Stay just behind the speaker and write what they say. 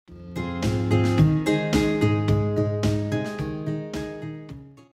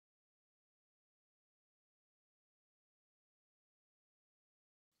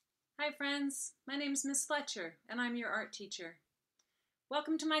Hi friends, my name is Miss Fletcher and I'm your art teacher.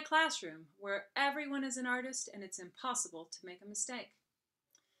 Welcome to my classroom where everyone is an artist and it's impossible to make a mistake.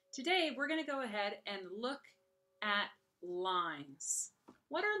 Today we're going to go ahead and look at lines.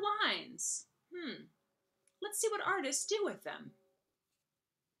 What are lines? Let's see what artists do with them.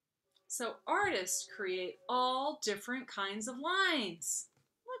 So artists create all different kinds of lines.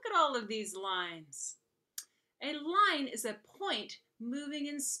 Look at all of these lines. A line is a point moving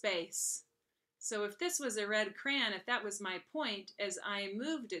in space. So if this was a red crayon, if that was my point, as I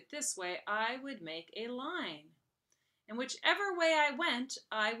moved it this way, I would make a line. And whichever way I went,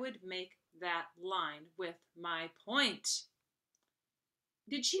 I would make that line with my point.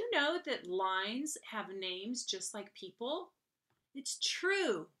 Did you know that lines have names just like people? It's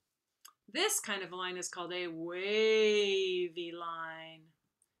true. This kind of line is called a wavy line.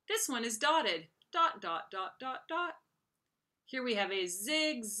 This one is dotted. Dot, dot, dot, dot, dot. Here we have a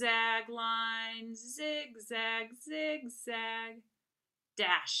zigzag line, zigzag, zigzag,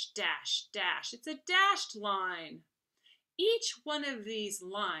 dash, dash, dash. It's a dashed line. Each one of these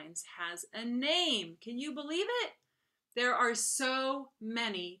lines has a name. Can you believe it? There are so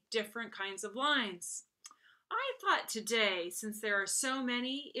many different kinds of lines. I thought today, since there are so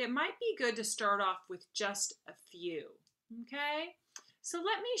many, it might be good to start off with just a few, okay? So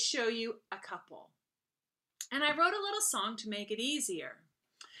let me show you a couple. And I wrote a little song to make it easier.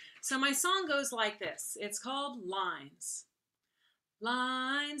 So my song goes like this. It's called Lines.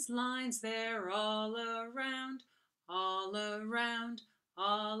 Lines, lines, they're all around, all around,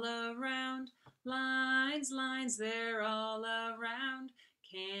 all around. Lines, lines, they're all around.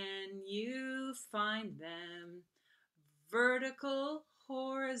 Can you find them? Vertical,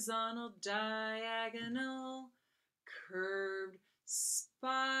 horizontal, diagonal, curved,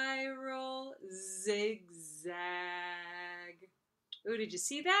 spiral, zigzag. Ooh, did you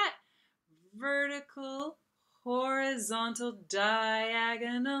see that? Vertical, horizontal,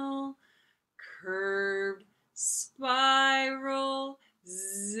 diagonal, curved, spiral,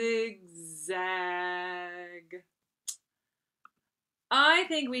 zigzag. I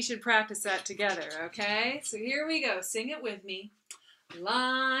think we should practice that together, okay? So here we go. Sing it with me.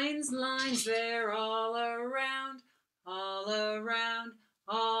 Lines, lines, they're all around, all around,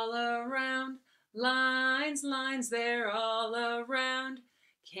 all around. Lines, lines, they're all around.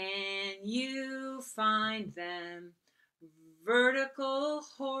 Can you find them? Vertical,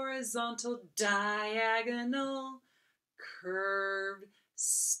 horizontal, diagonal, curved,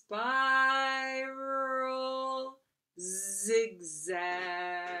 spiral, zigzag.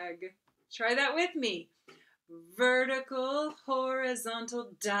 Try that with me. Vertical,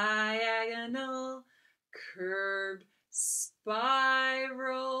 horizontal, diagonal, curved,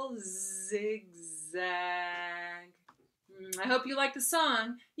 spiral, zigzag. I hope you like the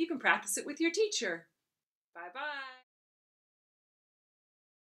song. You can practice it with your teacher. Bye-bye.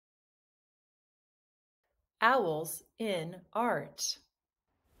 Owls in art.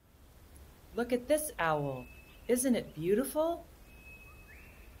 Look at this owl. Isn't it beautiful?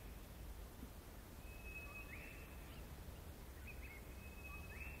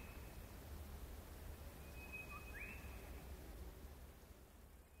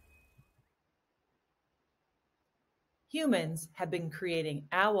 Humans have been creating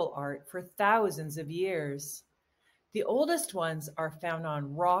owl art for thousands of years. The oldest ones are found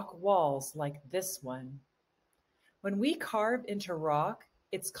on rock walls like this one. When we carve into rock,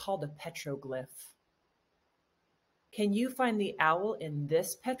 it's called a petroglyph. Can you find the owl in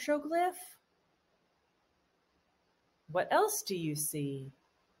this petroglyph? What else do you see?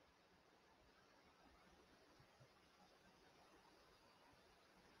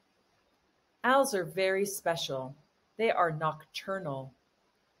 Owls are very special. They are nocturnal.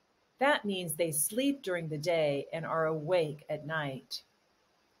 That means they sleep during the day and are awake at night.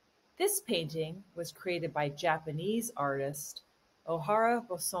 This painting was created by Japanese artist Ohara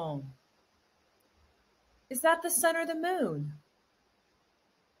Boson. Is that the sun or the moon?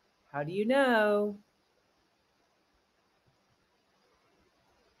 How do you know?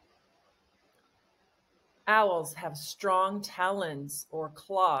 Owls have strong talons or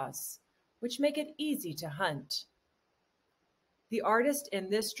claws, which make it easy to hunt. The artist in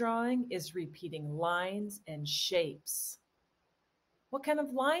this drawing is repeating lines and shapes. What kind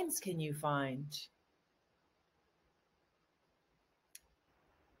of lines can you find?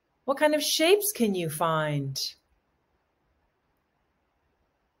 What kind of shapes can you find?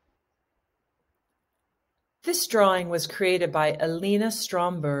 This drawing was created by Elina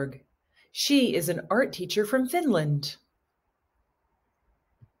Stromberg. She is an art teacher from Finland.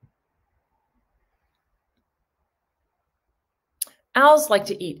 Owls like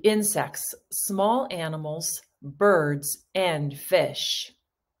to eat insects, small animals, birds, and fish.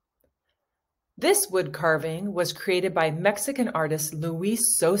 This wood carving was created by Mexican artist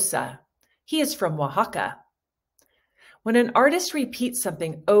Luis Sosa. He is from Oaxaca. When an artist repeats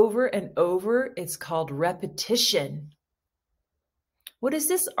something over and over, it's called repetition. What is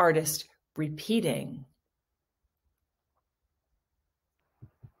this artist repeating?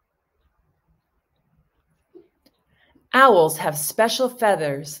 Owls have special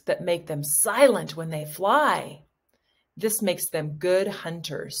feathers that make them silent when they fly. This makes them good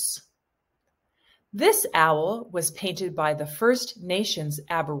hunters. This owl was painted by the First Nations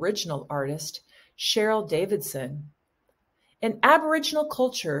Aboriginal artist, Cheryl Davidson. In Aboriginal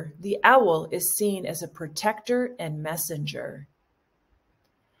culture, the owl is seen as a protector and messenger.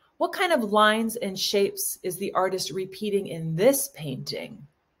 What kind of lines and shapes is the artist repeating in this painting?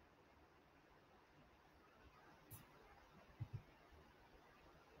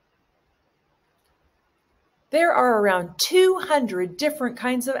 There are around 200 different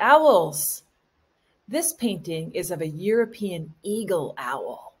kinds of owls. This painting is of a European eagle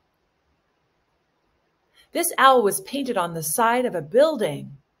owl. This owl was painted on the side of a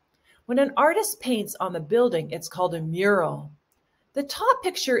building. When an artist paints on the building, it's called a mural. The top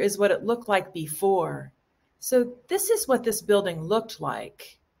picture is what it looked like before. So this is what this building looked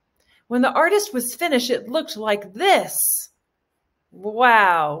like. When the artist was finished, it looked like this.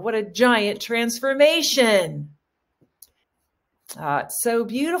 Wow, what a giant transformation. It's so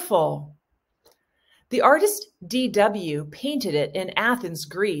beautiful. The artist D.W. painted it in Athens,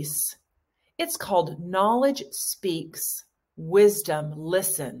 Greece. It's called Knowledge Speaks, Wisdom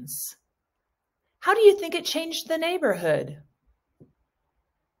Listens. How do you think it changed the neighborhood?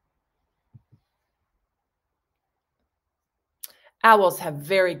 Owls have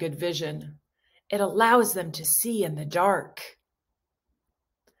very good vision. It allows them to see in the dark.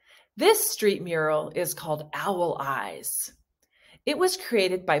 This street mural is called Owl Eyes. It was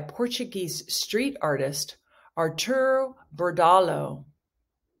created by Portuguese street artist Arturo Bordalo.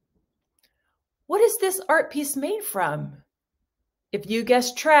 What is this art piece made from? If you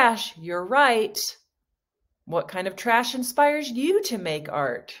guessed trash, you're right. What kind of trash inspires you to make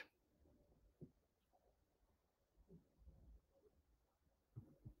art?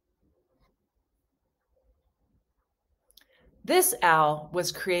 This owl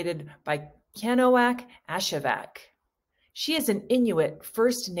was created by Keneawak Ashevak. She is an Inuit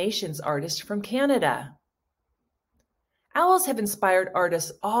First Nations artist from Canada. Owls have inspired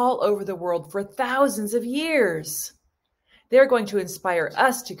artists all over the world for thousands of years. They're going to inspire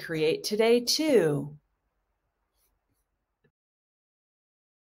us to create today too.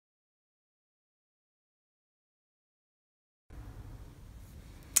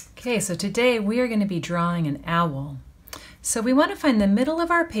 Okay, so today we are going to be drawing an owl. So we want to find the middle of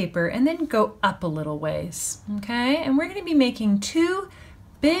our paper and then go up a little ways, okay? And we're going to be making two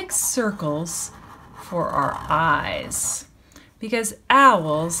big circles for our eyes because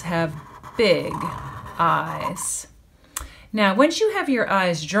owls have big eyes. Now, once you have your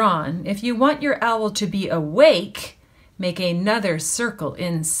eyes drawn, if you want your owl to be awake, make another circle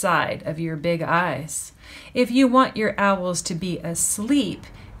inside of your big eyes. If you want your owls to be asleep,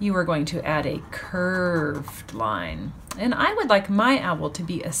 you are going to add a curved line. And I would like my owl to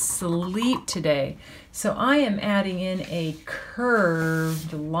be asleep today, so I am adding in a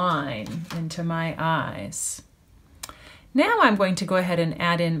curved line into my eyes. Now I'm going to go ahead and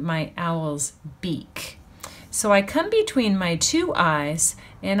add in my owl's beak. So I come between my two eyes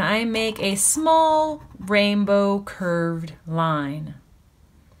and I make a small rainbow curved line.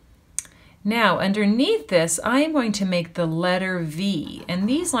 Now, underneath this, I am going to make the letter V, and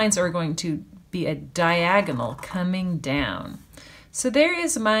these lines are going to be a diagonal coming down. So there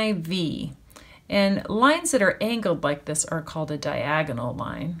is my V, and lines that are angled like this are called a diagonal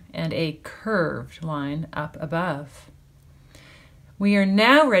line and a curved line up above. We are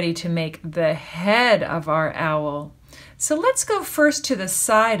now ready to make the head of our owl. So let's go first to the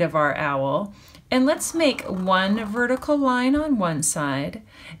side of our owl, and let's make one vertical line on one side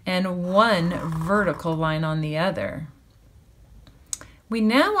and one vertical line on the other. We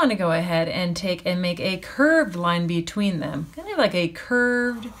now want to go ahead and make a curved line between them, kind of like a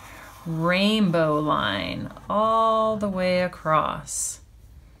curved rainbow line all the way across.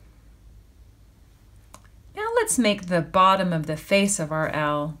 Now let's make the bottom of the face of our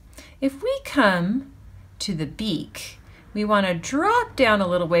owl. If we come to the beak, we want to drop down a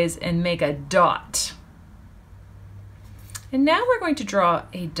little ways and make a dot. And now we're going to draw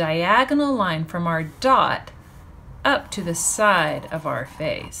a diagonal line from our dot up to the side of our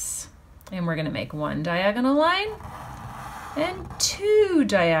face. And we're going to make one diagonal line and 2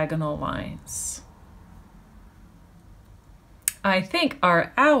 diagonal lines. I think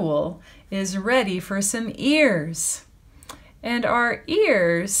our owl is ready for some ears. And our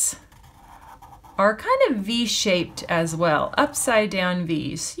ears are kind of V-shaped as well, upside down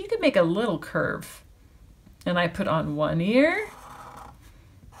V's. You can make a little curve. And I put on 1 ear,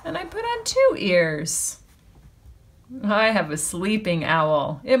 and I put on 2 ears. I have a sleeping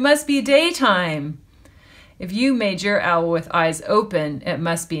owl. It must be daytime. If you made your owl with eyes open, it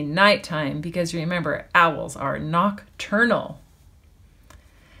must be nighttime because remember, owls are nocturnal.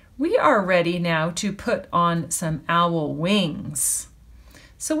 We are ready now to put on some owl wings.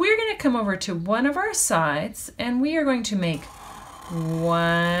 So we're going to come over to one of our sides and we are going to make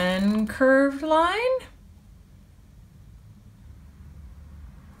 1 curved line.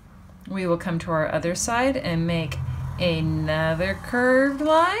 We will come to our other side and make another curved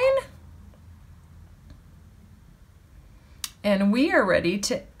line. And we are ready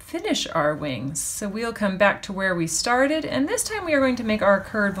to finish our wings. So we'll come back to where we started, and this time we are going to make our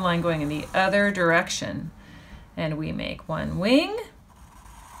curved line going in the other direction. And we make 1 wing,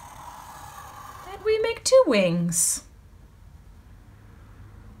 and we make 2 wings.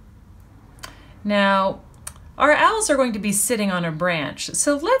 Now, our owls are going to be sitting on a branch,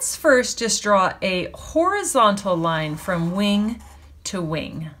 so let's first just draw a horizontal line from wing to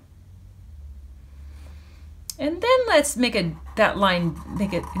wing. And then let's make that line,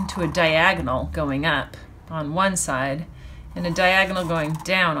 make it into a diagonal going up on one side and a diagonal going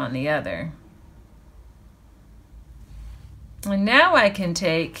down on the other. And now I can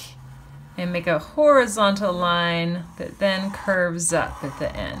take and make a horizontal line that then curves up at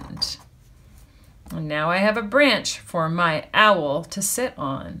the end. And now I have a branch for my owl to sit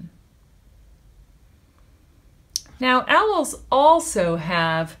on. Now owls also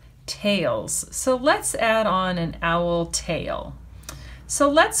have tails, so let's add on an owl tail. So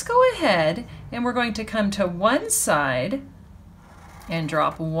let's go ahead and we're going to come to one side and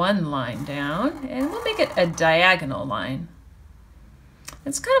drop 1 line down, and we'll make it a diagonal line.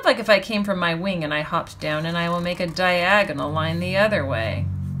 It's kind of like if I came from my wing and I hopped down, and I will make a diagonal line the other way.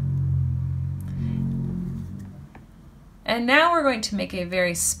 And now we're going to make a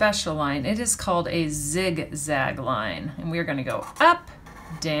very special line. It is called a zigzag line, and we're going to go up,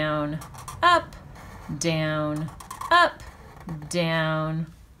 down, up, down, up, down.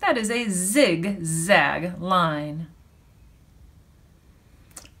 That is a zigzag line.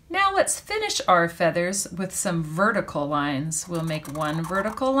 Now let's finish our feathers with some vertical lines. We'll make 1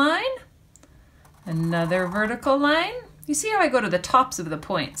 vertical line, another vertical line. You see how I go to the tops of the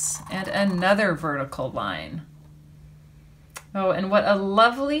points, and another vertical line. Oh, and what a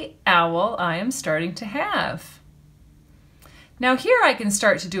lovely owl I am starting to have. Now here I can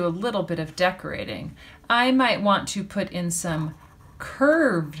start to do a little bit of decorating. I might want to put in some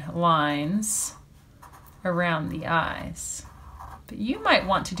curved lines around the eyes. But you might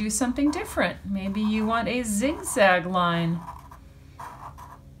want to do something different. Maybe you want a zigzag line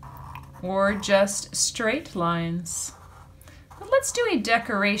or just straight lines. But let's do a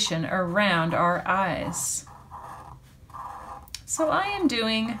decoration around our eyes. So I am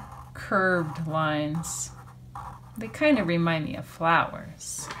doing curved lines. They kind of remind me of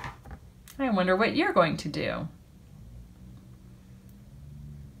flowers. I wonder what you're going to do.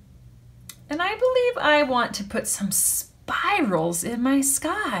 And I believe I want to put some spirals in my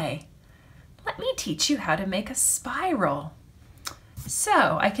sky. Let me teach you how to make a spiral.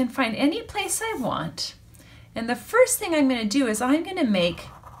 So I can find any place I want. And the first thing I'm going to do is I'm going to make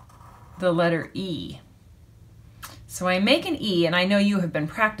the letter E. So I make an E, and I know you have been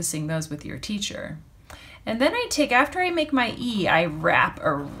practicing those with your teacher. And then I take, after I make my E, I wrap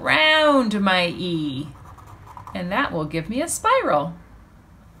around my E. And that will give me a spiral.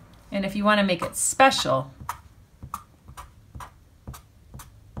 And if you want to make it special,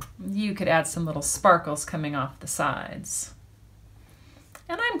 you could add some little sparkles coming off the sides.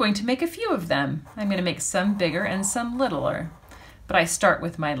 And I'm going to make a few of them. I'm going to make some bigger and some littler. But I start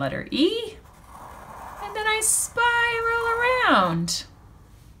with my letter E, and then I spiral around.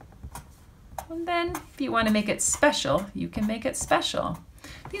 And then if you want to make it special, you can make it special.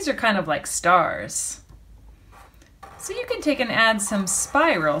 These are kind of like stars. So you can take and add some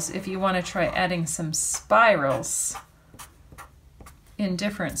spirals if you want to try adding some spirals in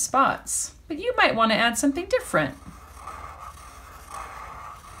different spots. But you might want to add something different.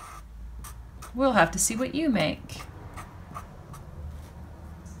 We'll have to see what you make.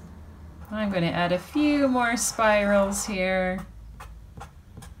 I'm going to add a few more spirals here.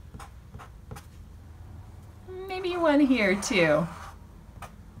 Maybe one here too.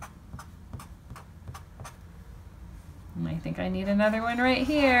 And I think need another one right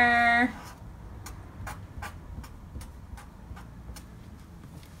here.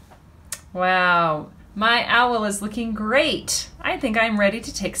 Wow, my owl is looking great. I think I'm ready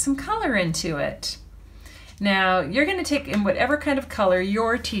to take some color into it. Now, you're going to take in whatever kind of color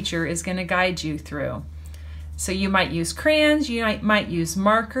your teacher is going to guide you through. So you might use crayons, you might use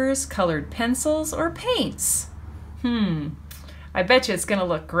markers, colored pencils, or paints. I bet you it's going to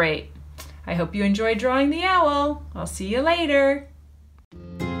look great. I hope you enjoyed drawing the owl. I'll see you later.